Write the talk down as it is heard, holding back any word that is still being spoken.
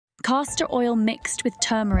Castor oil mixed with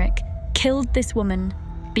turmeric killed this woman.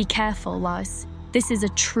 Be careful, Lars. This is a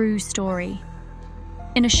true story.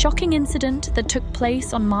 In a shocking incident that took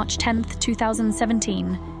place on March 10,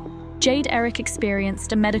 2017, Jade Erick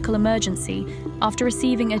experienced a medical emergency after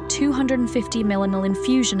receiving a 250 millimol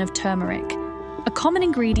infusion of turmeric, a common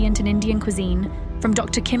ingredient in Indian cuisine, from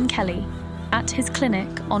Dr. Kim Kelly at his clinic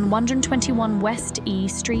on 121 West E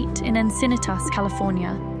Street in Encinitas,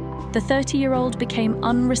 California. The 30-year-old became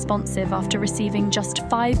unresponsive after receiving just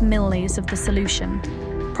 5 milliliters of the solution,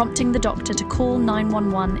 prompting the doctor to call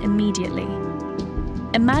 911 immediately.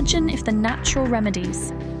 Imagine if the natural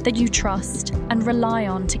remedies that you trust and rely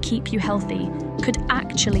on to keep you healthy could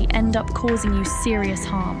actually end up causing you serious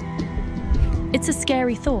harm. It's a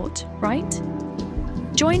scary thought, right?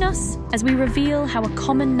 Join us as we reveal how a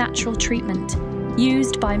common natural treatment,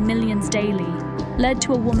 used by millions daily, led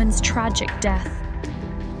to a woman's tragic death.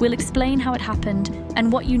 We'll explain how it happened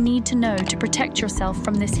and what you need to know to protect yourself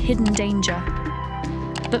from this hidden danger.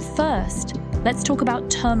 But first, let's talk about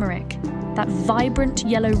turmeric, that vibrant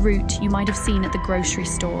yellow root you might have seen at the grocery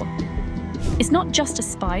store. It's not just a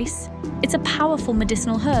spice, it's a powerful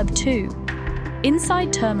medicinal herb too.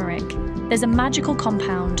 Inside turmeric, there's a magical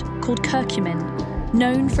compound called curcumin,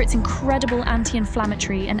 known for its incredible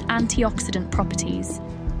anti-inflammatory and antioxidant properties.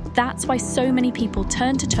 That's why so many people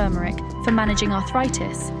turn to turmeric for managing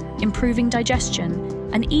arthritis, improving digestion,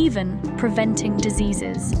 and even preventing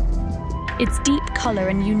diseases. Its deep color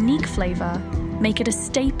and unique flavor make it a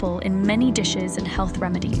staple in many dishes and health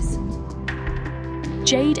remedies.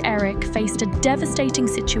 Jade Erick faced a devastating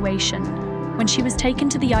situation when she was taken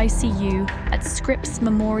to the ICU at Scripps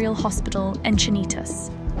Memorial Hospital,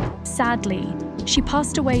 Encinitas. Sadly, she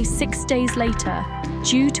passed away 6 days later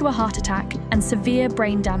due to a heart attack and severe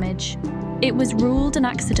brain damage. It was ruled an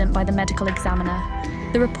accident by the medical examiner.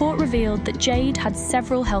 The report revealed that Jade had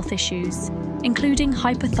several health issues, including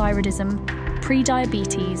hypothyroidism,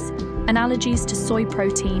 prediabetes, and allergies to soy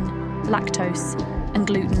protein, lactose, and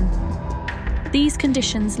gluten. These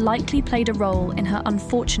conditions likely played a role in her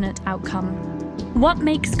unfortunate outcome. What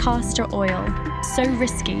makes castor oil so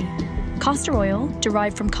risky? Castor oil,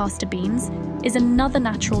 derived from castor beans, is another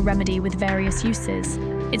natural remedy with various uses.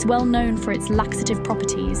 It's well known for its laxative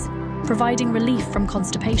properties, providing relief from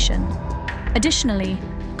constipation. Additionally,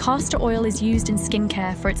 castor oil is used in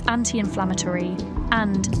skincare for its anti-inflammatory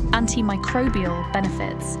and antimicrobial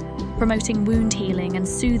benefits, promoting wound healing and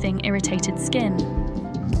soothing irritated skin.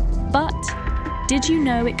 But did you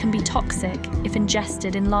know it can be toxic if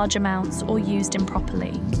ingested in large amounts or used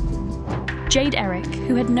improperly? Jade Erick,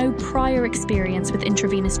 who had no prior experience with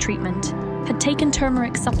intravenous treatment, had taken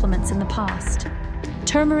turmeric supplements in the past.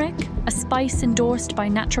 Turmeric, a spice endorsed by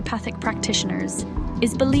naturopathic practitioners,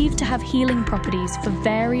 is believed to have healing properties for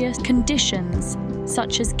various conditions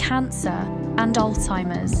such as cancer and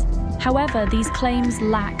Alzheimer's. However, these claims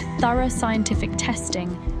lack thorough scientific testing,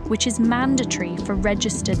 which is mandatory for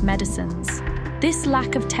registered medicines. This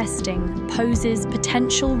lack of testing poses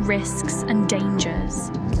potential risks and dangers.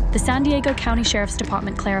 The San Diego County Sheriff's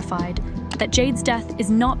Department clarified that Jade's death is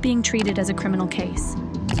not being treated as a criminal case.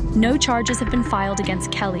 No charges have been filed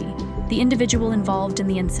against Kelly, the individual involved in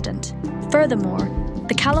the incident. Furthermore,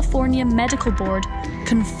 the California Medical Board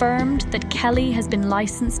confirmed that Kelly has been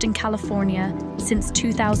licensed in California since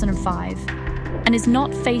 2005 and is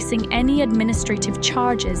not facing any administrative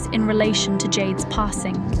charges in relation to Jade's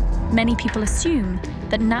passing. Many people assume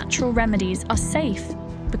that natural remedies are safe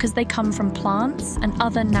because they come from plants and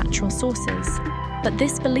other natural sources, but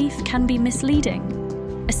this belief can be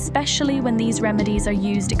misleading, especially when these remedies are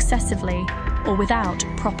used excessively or without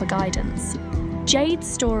proper guidance. Jade's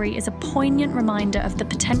story is a poignant reminder of the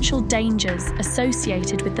potential dangers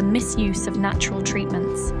associated with the misuse of natural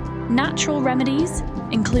treatments. Natural remedies,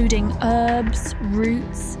 including herbs,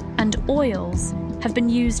 roots, and oils, have been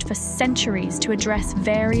used for centuries to address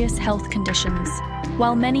various health conditions.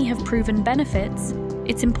 While many have proven benefits,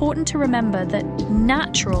 it's important to remember that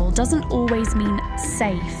natural doesn't always mean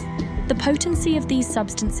safe. The potency of these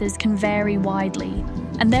substances can vary widely,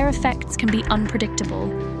 and their effects can be unpredictable,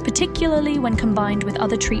 particularly when combined with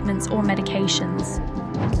other treatments or medications.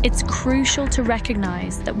 It's crucial to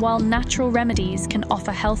recognize that while natural remedies can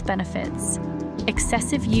offer health benefits,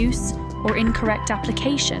 excessive use or incorrect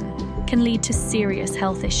application can lead to serious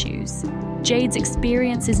health issues. Jade's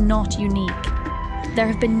experience is not unique. There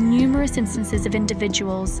have been numerous instances of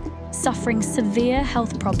individuals suffering severe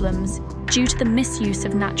health problems due to the misuse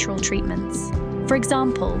of natural treatments. For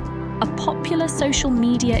example, a popular social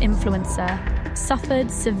media influencer suffered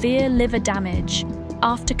severe liver damage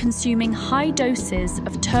after consuming high doses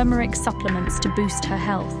of turmeric supplements to boost her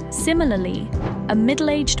health. Similarly, a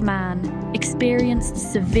middle-aged man experienced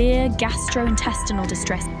severe gastrointestinal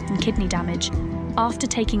distress and kidney damage after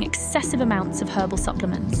taking excessive amounts of herbal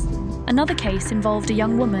supplements. Another case involved a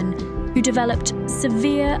young woman who developed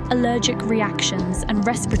severe allergic reactions and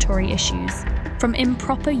respiratory issues from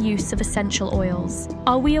improper use of essential oils.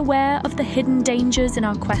 Are we aware of the hidden dangers in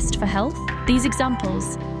our quest for health? These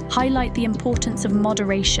examples highlight the importance of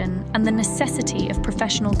moderation and the necessity of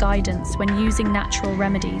professional guidance when using natural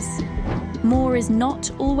remedies. More is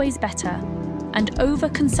not always better, and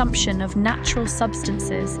overconsumption of natural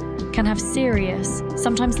substances can have serious,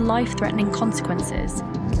 sometimes life-threatening consequences.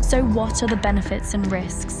 So what are the benefits and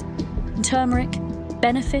risks? Turmeric,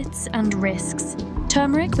 benefits and risks.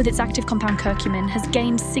 Turmeric, with its active compound curcumin, has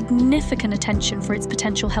gained significant attention for its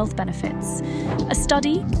potential health benefits. A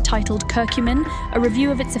study titled Curcumin, a review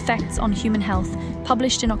of its effects on human health,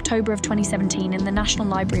 published in October of 2017 in the National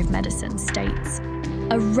Library of Medicine, states,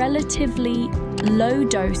 a relatively low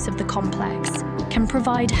dose of the complex can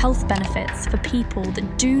provide health benefits for people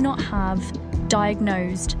that do not have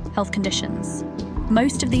diagnosed health conditions.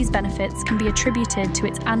 Most of these benefits can be attributed to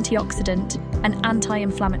its antioxidant and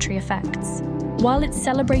anti-inflammatory effects. While it's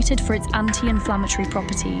celebrated for its anti-inflammatory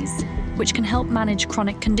properties, which can help manage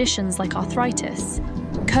chronic conditions like arthritis,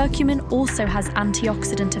 curcumin also has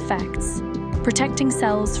antioxidant effects, protecting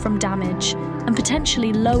cells from damage and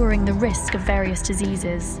potentially lowering the risk of various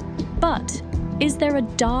diseases. But is there a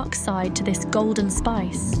dark side to this golden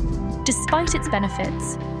spice? Despite its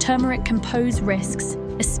benefits, turmeric can pose risks,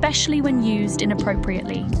 especially when used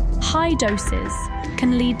inappropriately. High doses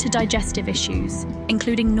can lead to digestive issues,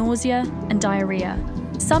 including nausea and diarrhea.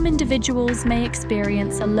 Some individuals may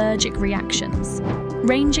experience allergic reactions,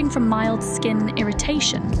 ranging from mild skin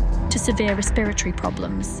irritation to severe respiratory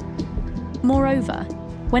problems. Moreover,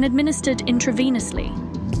 when administered intravenously,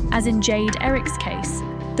 as in Jade Erick's case,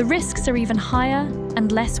 the risks are even higher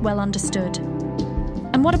and less well understood.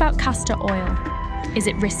 And what about castor oil? Is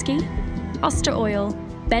it risky? Castor oil,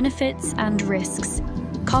 benefits and risks.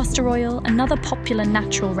 Castor oil, another popular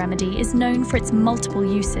natural remedy, is known for its multiple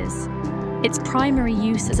uses. Its primary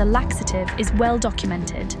use as a laxative is well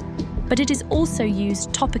documented, but it is also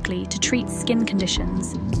used topically to treat skin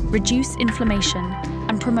conditions, reduce inflammation,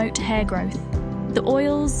 and promote hair growth. The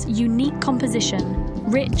oil's unique composition,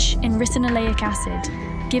 rich in ricinoleic acid,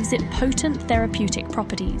 gives it potent therapeutic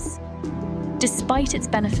properties. Despite its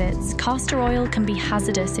benefits, castor oil can be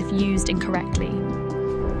hazardous if used incorrectly.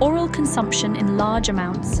 Oral consumption in large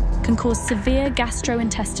amounts can cause severe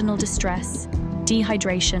gastrointestinal distress,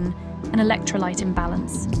 dehydration, and electrolyte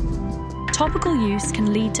imbalance. Topical use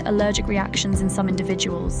can lead to allergic reactions in some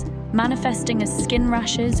individuals, manifesting as skin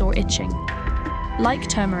rashes or itching. Like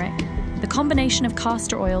turmeric, the combination of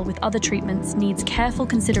castor oil with other treatments needs careful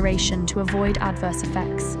consideration to avoid adverse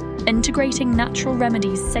effects. Integrating natural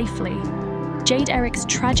remedies safely. Jade Erick's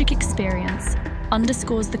tragic experience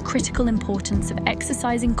underscores the critical importance of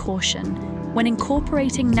exercising caution when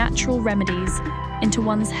incorporating natural remedies into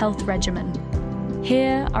one's health regimen.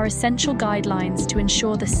 Here are essential guidelines to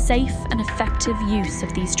ensure the safe and effective use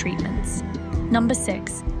of these treatments. Number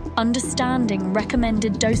 6, understanding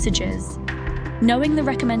recommended dosages. Knowing the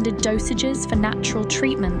recommended dosages for natural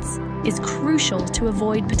treatments is crucial to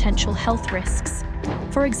avoid potential health risks.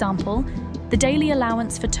 For example, the daily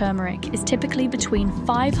allowance for turmeric is typically between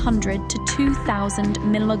 500 to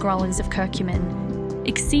 2,000 milligrams of curcumin.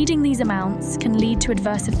 Exceeding these amounts can lead to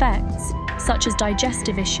adverse effects, such as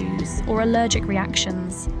digestive issues or allergic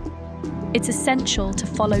reactions. It's essential to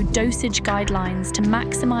follow dosage guidelines to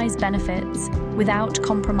maximize benefits without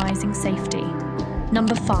compromising safety.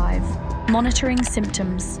 Number 5, monitoring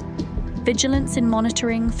symptoms. Vigilance in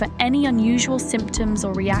monitoring for any unusual symptoms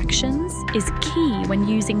or reactions is key when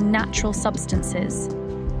using natural substances.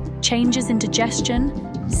 Changes in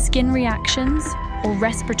digestion, skin reactions, or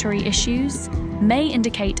respiratory issues may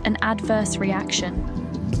indicate an adverse reaction.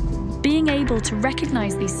 Being able to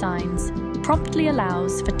recognize these signs promptly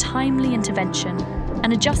allows for timely intervention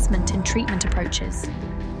and adjustment in treatment approaches.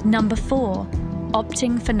 Number 4,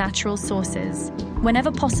 opting for natural sources.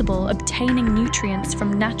 Whenever possible, obtaining nutrients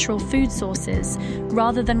from natural food sources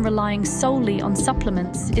rather than relying solely on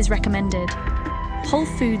supplements is recommended. Whole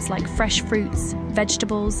foods like fresh fruits,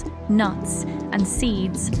 vegetables, nuts, and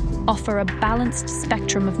seeds offer a balanced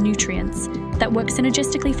spectrum of nutrients that work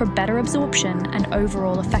synergistically for better absorption and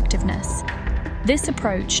overall effectiveness. This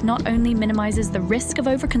approach not only minimizes the risk of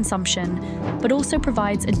overconsumption, but also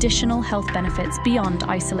provides additional health benefits beyond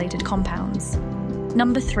isolated compounds.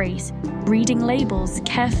 Number 3, reading labels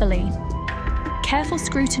carefully. Careful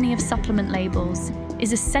scrutiny of supplement labels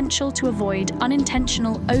is essential to avoid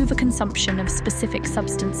unintentional overconsumption of specific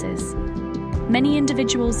substances. Many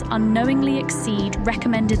individuals unknowingly exceed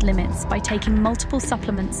recommended limits by taking multiple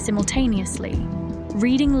supplements simultaneously.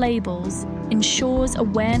 Reading labels ensures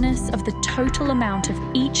awareness of the total amount of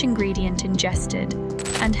each ingredient ingested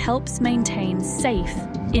and helps maintain safe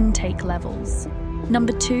intake levels.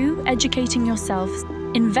 Number 2, educating yourself.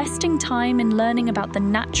 Investing time in learning about the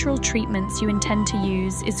natural treatments you intend to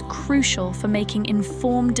use is crucial for making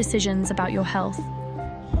informed decisions about your health.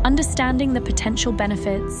 Understanding the potential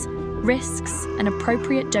benefits, risks, and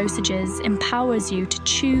appropriate dosages empowers you to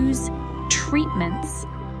choose treatments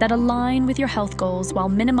that align with your health goals while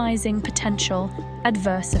minimizing potential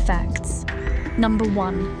adverse effects. Number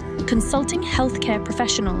 1, consulting healthcare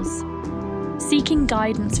professionals. Seeking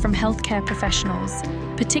guidance from healthcare professionals,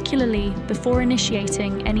 particularly before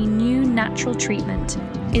initiating any new natural treatment,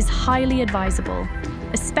 is highly advisable,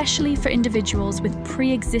 especially for individuals with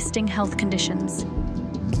pre-existing health conditions.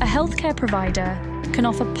 A healthcare provider can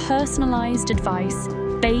offer personalized advice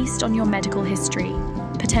based on your medical history,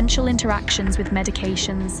 potential interactions with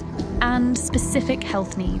medications, and specific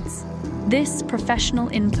health needs. This professional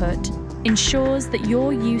input ensures that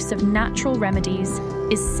your use of natural remedies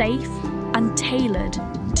is safe and tailored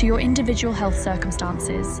to your individual health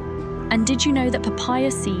circumstances. And did you know that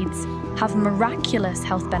papaya seeds have miraculous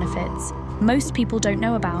health benefits most people don't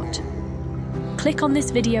know about? Click on this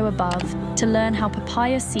video above to learn how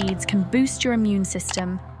papaya seeds can boost your immune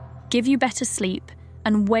system, give you better sleep,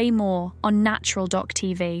 and way more on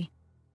NATURALdocTV.